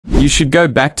You should go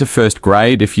back to first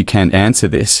grade if you can't answer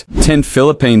this. 10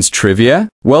 Philippines trivia.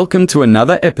 Welcome to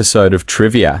another episode of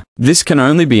Trivia. This can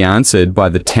only be answered by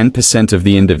the 10% of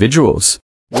the individuals.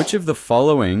 Which of the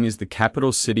following is the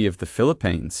capital city of the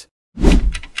Philippines?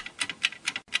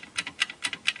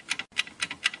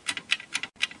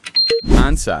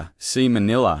 Answer: C.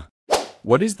 Manila.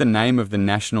 What is the name of the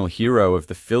national hero of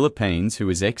the Philippines who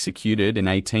was executed in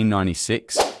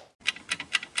 1896?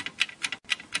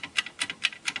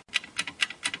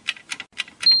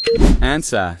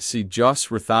 Answer: C.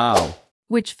 Jos Rizal.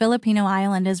 Which Filipino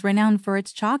island is renowned for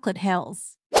its chocolate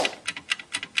hills?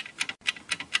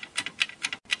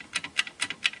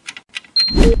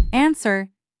 Answer: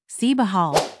 C.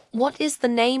 Bahal. What is the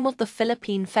name of the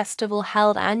Philippine festival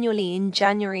held annually in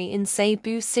January in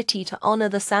Cebu City to honor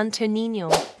the Santo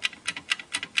Niño?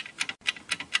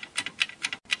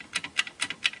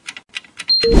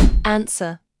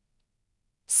 Answer: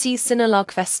 C.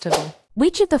 Sinulog Festival.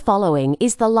 Which of the following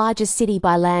is the largest city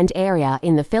by land area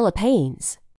in the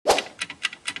Philippines?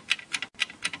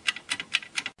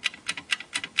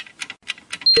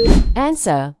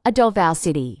 Answer: Davao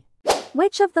City.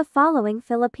 Which of the following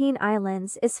Philippine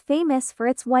islands is famous for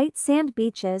its white sand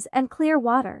beaches and clear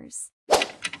waters?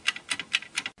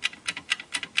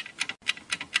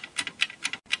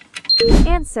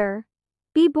 Answer: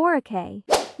 B. Boracay.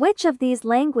 Which of these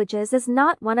languages is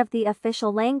not one of the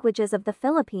official languages of the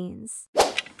Philippines?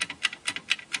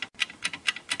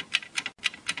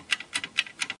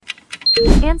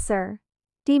 Answer: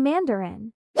 D.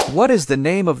 Mandarin. What is the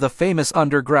name of the famous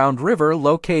underground river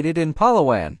located in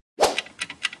Palawan?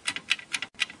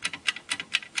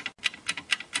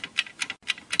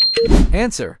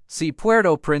 Answer: C.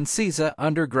 Puerto Princesa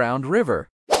Underground River.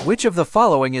 Which of the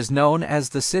following is known as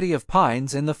the City of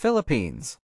Pines in the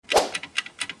Philippines?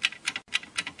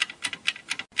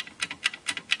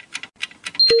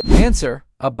 Answer: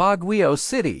 Baguio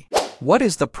City. What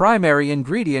is the primary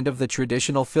ingredient of the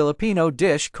traditional Filipino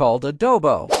dish called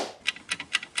adobo?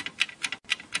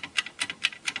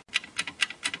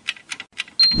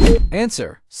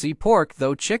 Answer: C. Pork,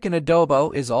 though chicken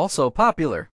adobo is also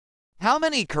popular. How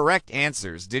many correct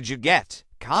answers did you get?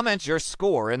 Comment your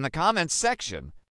score in the comments section.